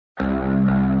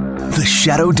The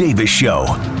Shadoe Davis Show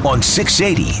on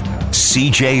 680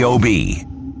 CJOB.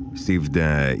 Received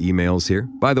emails here.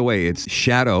 By the way, it's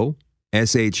Shadoe,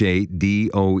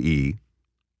 SHADOE,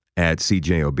 at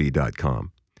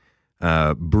CJOB.com.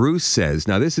 Bruce says,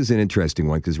 now this is an interesting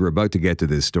one because we're about to get to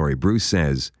this story. Bruce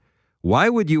says, why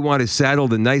would you want to saddle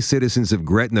the nice citizens of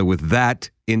Gretna with that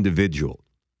individual?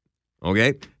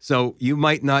 Okay, so you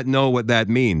might not know what that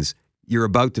means. You're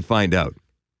about to find out.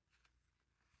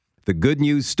 The good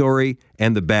news story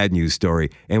and the bad news story.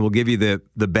 And we'll give you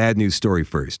the bad news story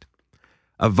first.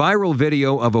 A viral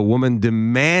video of a woman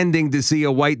demanding to see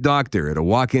a white doctor at a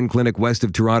walk-in clinic west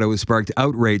of Toronto has sparked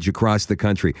outrage across the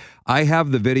country. I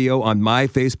have the video on my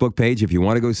Facebook page. If you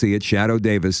want to go see it, Shadoe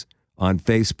Davis on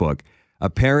Facebook.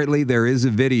 Apparently, there is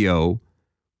a video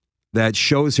that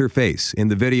shows her face. In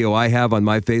the video I have on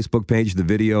my Facebook page,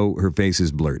 her face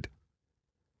is blurred.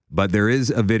 But there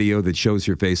is a video that shows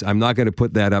her face. I'm not going to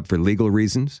put that up for legal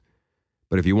reasons,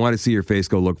 but if you want to see her face,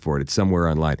 go look for it. It's somewhere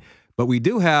online. But we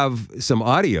do have some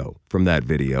audio from that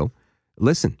video.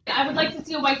 Listen. I would like to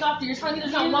see a white doctor. You're telling me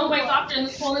there's not one white doctor in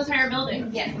this whole entire building?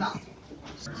 Yes, no.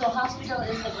 So hospital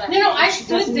is the best. No, I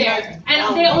stood there,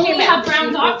 and they only have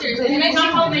brown doctors, and I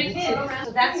can't help my kids.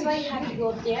 So that's why you have to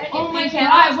go there. Oh my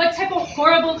God, what type of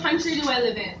horrible country do I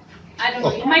live in? I don't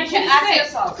know. My kid is sick,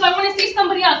 so I want to see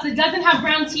somebody else that doesn't have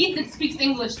brown teeth that speaks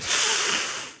English.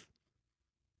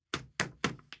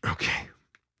 Okay.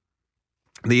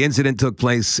 The incident took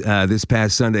place this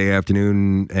past Sunday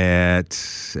afternoon at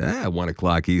 1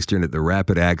 o'clock Eastern at the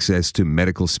Rapid Access to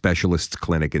Medical Specialists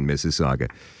Clinic in Mississauga.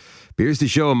 Appears to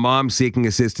show a mom seeking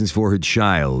assistance for her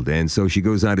child. And so she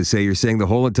goes on to say, you're saying the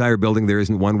whole entire building there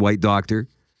isn't one white doctor?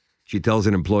 She tells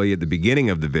an employee at the beginning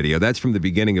of the video. That's from the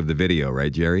beginning of the video,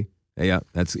 right, Jerry? Yeah,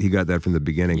 he got that from the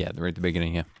beginning. Yeah, right at the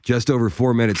beginning, yeah. Just over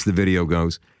 4 minutes the video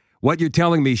goes. What you're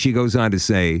telling me, she goes on to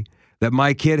say, that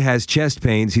my kid has chest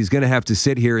pains. He's going to have to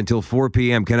sit here until 4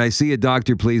 p.m. Can I see a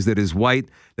doctor, please, that is white,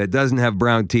 that doesn't have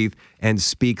brown teeth, and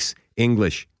speaks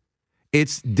English?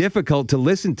 It's difficult to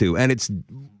listen to, and it's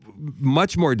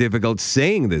much more difficult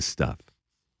saying this stuff.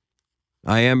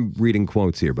 I am reading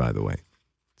quotes here, by the way.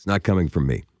 It's not coming from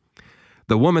me.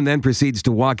 The woman then proceeds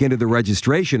to walk into the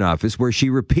registration office where she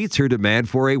repeats her demand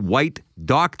for a white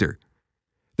doctor.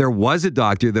 There was a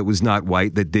doctor that was not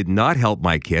white that did not help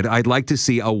my kid. I'd like to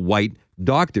see a white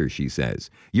doctor, she says.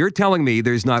 You're telling me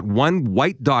there's not one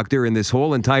white doctor in this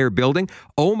whole entire building?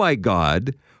 Oh my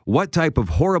God, what type of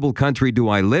horrible country do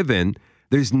I live in?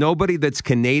 There's nobody that's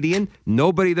Canadian,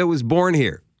 nobody that was born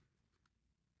here.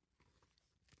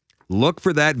 Look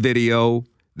for that video.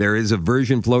 There is a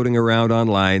version floating around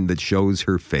online that shows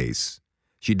her face.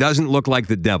 She doesn't look like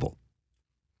the devil.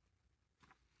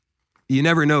 You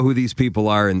never know who these people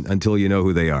are until you know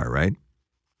who they are, right?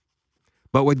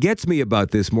 But what gets me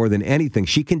about this more than anything,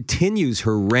 she continues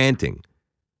her ranting.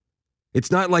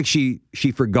 It's not like she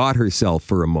forgot herself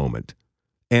for a moment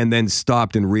and then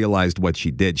stopped and realized what she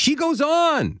did. She goes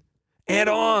on and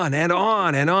on and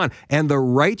on and on. And the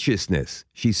righteousness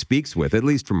she speaks with, at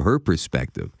least from her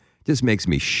perspective, just makes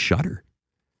me shudder.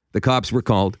 The cops were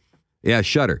called. Yeah,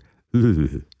 shudder.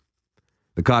 The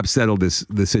cops settled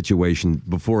the situation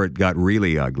before it got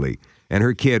really ugly. And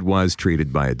her kid was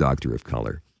treated by a doctor of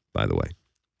color, by the way.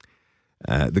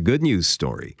 The good news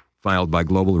story, filed by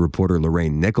Global reporter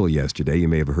Lorraine Nickel yesterday. You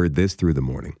may have heard this through the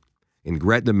morning. In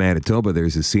Gretna, Manitoba,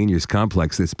 there's a seniors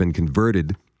complex that's been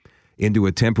converted into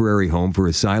a temporary home for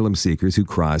asylum seekers who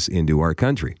cross into our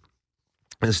country.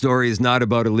 The story is not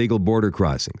about illegal border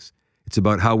crossings. It's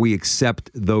about how we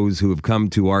accept those who have come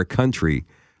to our country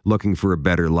looking for a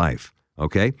better life.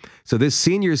 Okay? So this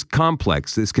seniors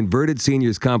complex, this converted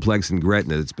seniors complex in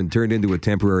Gretna, it's been turned into a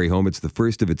temporary home. It's the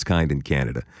first of its kind in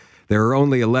Canada. There are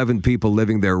only 11 people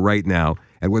living there right now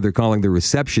at what they're calling the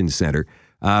reception center.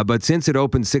 But since it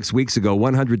opened 6 weeks ago,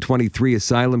 123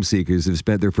 asylum seekers have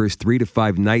spent their first 3 to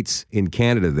 5 nights in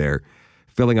Canada there,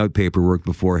 filling out paperwork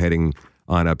before heading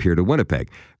on up here to Winnipeg.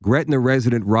 Gretna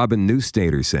resident Robin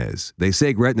Newstater says, they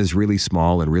say Gretna's really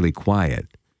small and really quiet.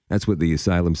 That's what the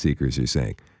asylum seekers are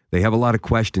saying. They have a lot of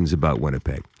questions about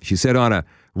Winnipeg. She said on a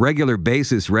regular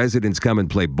basis, residents come and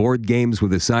play board games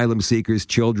with asylum seekers.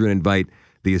 Children invite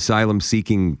the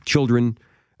asylum-seeking children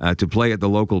to play at the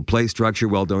local play structure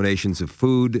while donations of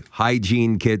food,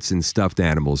 hygiene kits, and stuffed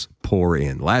animals pour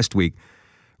in. Last week,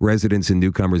 residents and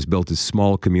newcomers built a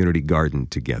small community garden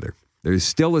together. There's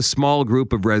still a small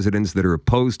group of residents that are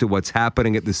opposed to what's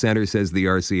happening at the center, says the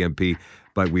RCMP,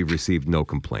 but we've received no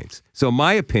complaints. So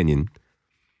my opinion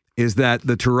is that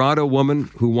the Toronto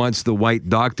woman who wants the white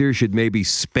doctor should maybe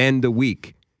spend a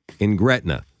week in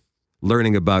Gretna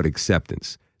learning about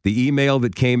acceptance. The email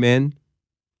that came in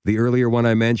The earlier one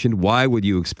I mentioned, why would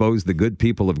you expose the good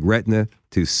people of Gretna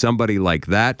to somebody like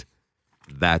that?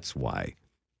 That's why.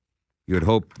 You would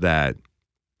hope that,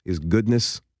 is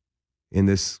goodness in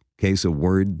this case a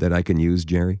word that I can use,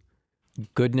 Jerry?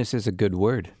 Goodness is a good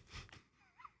word.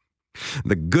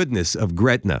 The goodness of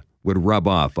Gretna would rub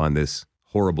off on this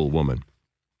horrible woman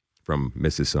from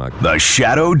Mississauga. The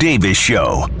Shadoe Davis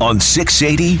Show on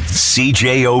 680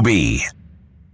 CJOB.